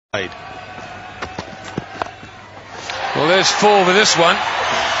Well, there's 4 with this one.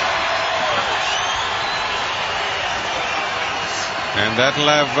 And that'll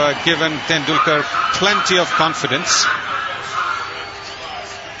have given Tendulkar plenty of confidence.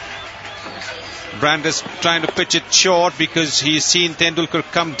 Brandes trying to pitch it short because he's seen Tendulkar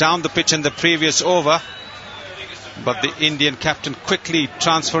come down the pitch in the previous over. But the Indian captain quickly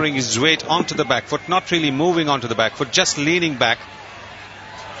transferring his weight onto the back foot, not really moving onto the back foot, just leaning back.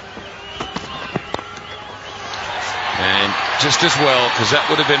 And just as well, because that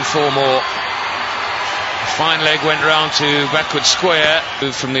would have been 4 more. Fine leg went round to backward square,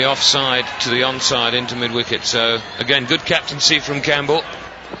 moved from the offside to the onside into mid-wicket. So again, good captaincy from Campbell.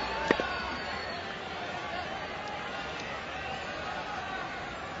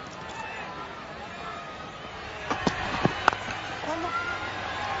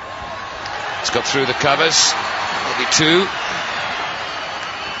 It's got through the covers. That'll be 2.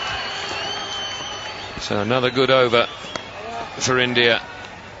 So another good over for India.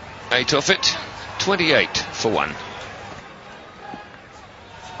 8 off it. 28 for 1.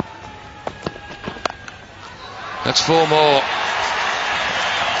 That's 4 more.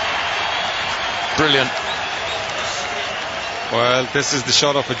 Brilliant. Well, this is the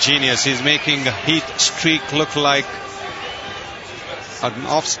shot of a genius. He's making a Heath Streak look like an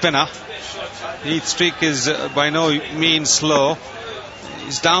off-spinner. Heath Streak is by no means slow.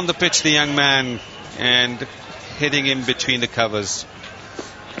 He's down the pitch, the young man, and hitting him between the covers.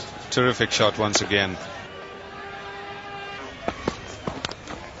 Terrific shot once again.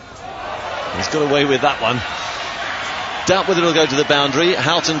 He's got away with that one. Doubt whether it'll go to the boundary.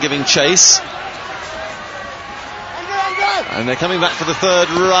 Houghton giving chase. And they're coming back for the 3rd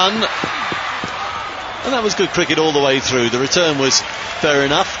run. And that was good cricket all the way through. The return was fair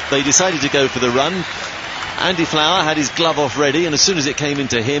enough. They decided to go for the run. Andy Flower had his glove off ready, and as soon as it came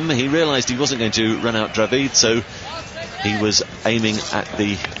into him, he realised he wasn't going to run out Dravid, so he was aiming at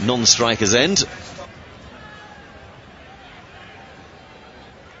the non-striker's end.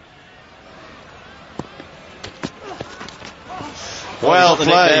 Well played.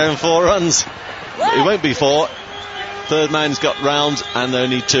 There and 4 runs. It won't be 4. 3rd man's got round, and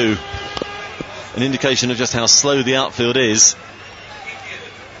only 2. An indication of just how slow the outfield is.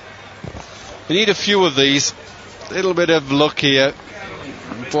 We need a few of these. A little bit of luck here.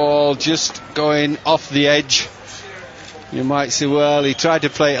 Ball just going off the edge. You might say, well, he tried to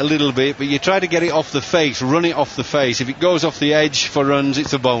play it a little bit, but you try to get it off the face, run it off the face. If it goes off the edge for runs,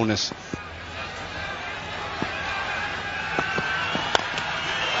 it's a bonus.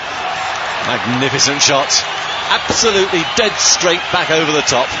 Magnificent shot. Absolutely dead straight back over the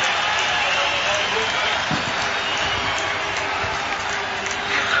top.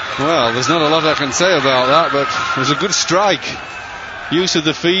 Well, there's not a lot I can say about that, but it was a good strike. Use of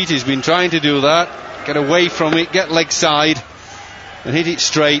the feet, he's been trying to do that. Get away from it, get leg side, and hit it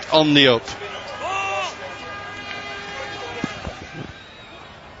straight on the up.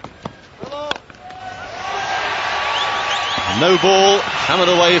 No ball, hammered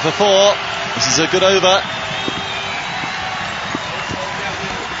away for 4. This is a good over.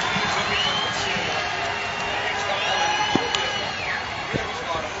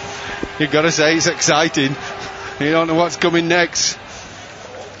 You've got to say it's exciting. You don't know what's coming next.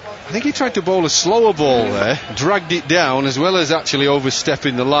 I think he tried to bowl a slower ball there, dragged it down as well as actually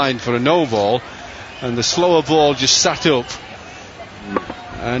overstepping the line for a no ball, and the slower ball just sat up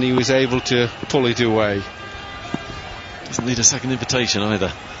and he was able to pull it away. Doesn't need a second invitation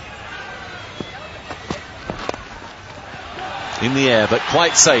either. In the air, but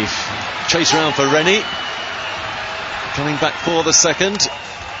quite safe. Chase round for Rennie. Coming back for the 2nd.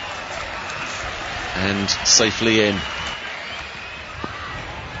 And safely in.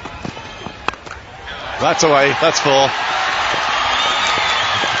 That's away, that's 4.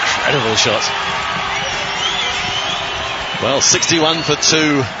 Incredible shot. Well, 61 for 2.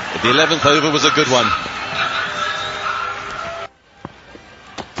 The 11th over was a good one.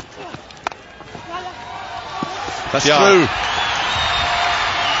 That's through.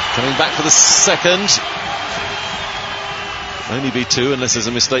 Coming back for the 2nd. Only be 2 unless there's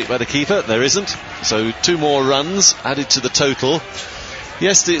a mistake by the keeper. There isn't. So 2 more runs added to the total.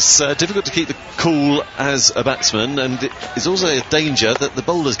 Yes, it's difficult to keep the cool as a batsman, and it's also a danger that the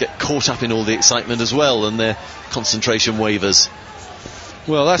bowlers get caught up in all the excitement as well, and their concentration wavers.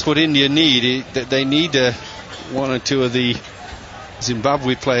 Well, that's what India need. They need 1 or 2 of the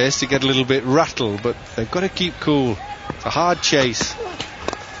Zimbabwe players to get a little bit rattled, but they've got to keep cool. It's a hard chase.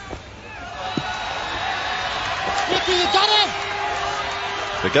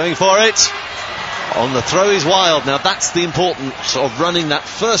 They're going for it. On the throw is Wild. Now that's the importance of running that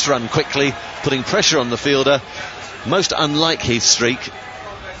first run quickly, putting pressure on the fielder. Most unlike Heath Streak.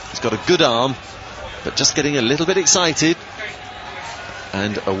 He's got a good arm, but just getting a little bit excited.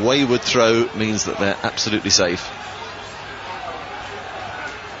 And a wayward throw means that they're absolutely safe.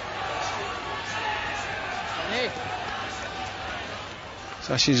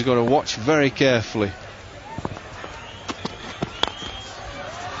 Sachin's got to watch very carefully.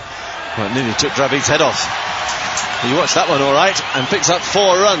 Well, nearly took Dravid's head off. He watched that one all right and picks up 4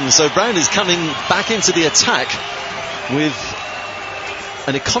 runs. So Brown is coming back into the attack with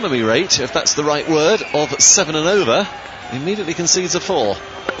an economy rate, if that's the right word, of 7 and over. Immediately concedes a 4.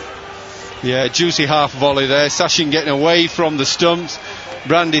 Yeah, juicy half volley there. Sachin getting away from the stumps.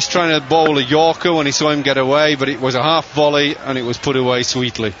 Brandy's trying to bowl a Yorker when he saw him get away, but it was a half volley and it was put away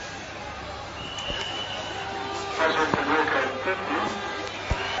sweetly.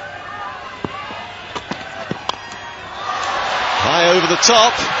 High over the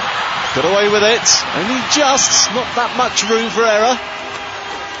top, got away with it, only just, not that much room for error.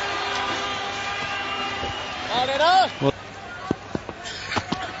 Well,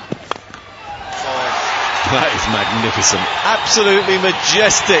 that is magnificent, absolutely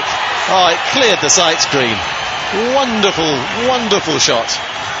majestic. Oh, it cleared the sight screen. Wonderful, wonderful shot.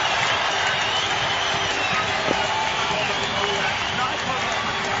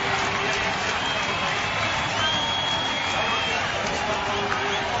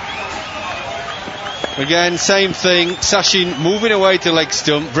 Again, same thing. Sachin moving away to leg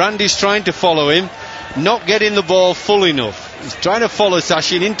stump. Brandy's trying to follow him, not getting the ball full enough. He's trying to follow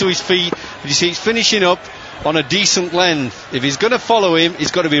Sachin into his feet. But you see, he's finishing up on a decent length. If he's going to follow him, he's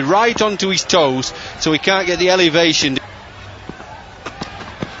got to be right onto his toes, so he can't get the elevation.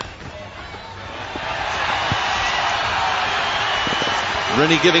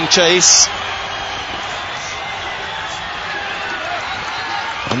 Rennie giving chase.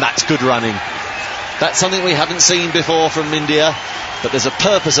 And that's good running. That's something we haven't seen before from India, but there's a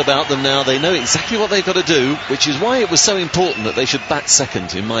purpose about them now. They know exactly what they've got to do, which is why it was so important that they should bat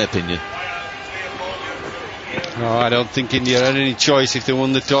second, in my opinion. No, I don't think India had any choice if they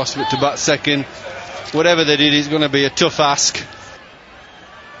won the toss but to bat second. Whatever they did, it's going to be a tough ask.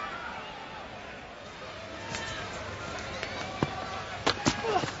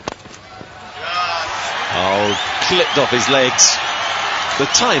 Oh, clipped off his legs. The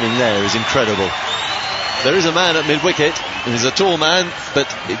timing there is incredible. There is a man at mid-wicket, and he's a tall man, but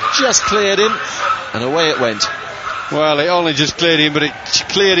it just cleared him, and away it went. Well, it only just cleared him, but it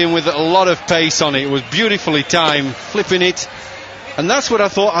cleared him with a lot of pace on it. It was beautifully timed, flipping it. And that's what I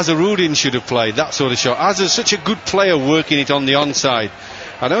thought Azharuddin should have played, that sort of shot. Azhar's such a good player working it on the onside.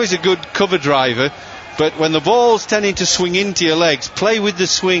 I know he's a good cover driver, but when the ball's tending to swing into your legs, play with the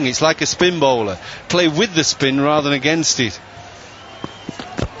swing. It's like a spin bowler. Play with the spin rather than against it.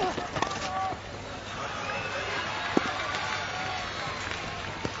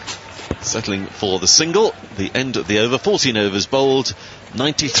 Settling for the single, the end of the over, 14 overs bowled,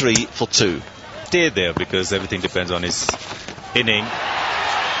 93 for 2. Stay there because everything depends on his inning.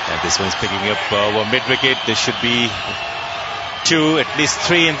 And this one's picking up over mid-wicket. There should be 2, at least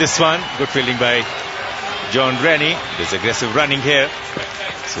 3 in this one. Good fielding by John Rennie. There's aggressive running here.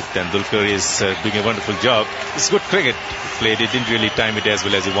 So Tendulkar is doing a wonderful job. It's good cricket. Played it, didn't really time it as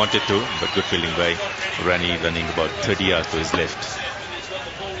well as he wanted to, but good fielding by Rennie, running about 30 yards to his left.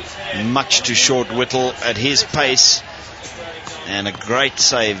 Much too short Whittle at his pace, and a great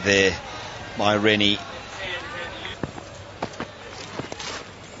save there by Rennie.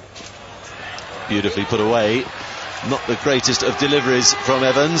 Beautifully put away. Not the greatest of deliveries from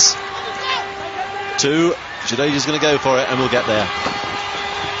Evans. 2. Jadeja's going to go for it, and we'll get there.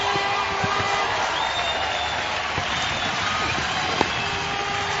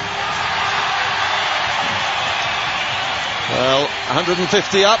 Well,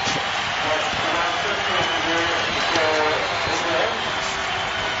 150 up.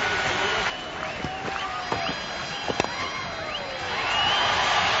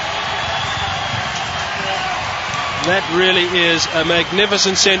 That really is a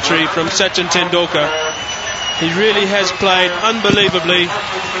magnificent century from Sachin Tendulkar. He really has played unbelievably.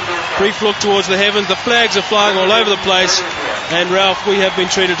 Brief look towards the heavens. The flags are flying all over the place. And Ralph, we have been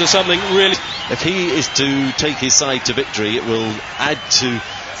treated to something really... If he is to take his side to victory, it will add to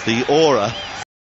the aura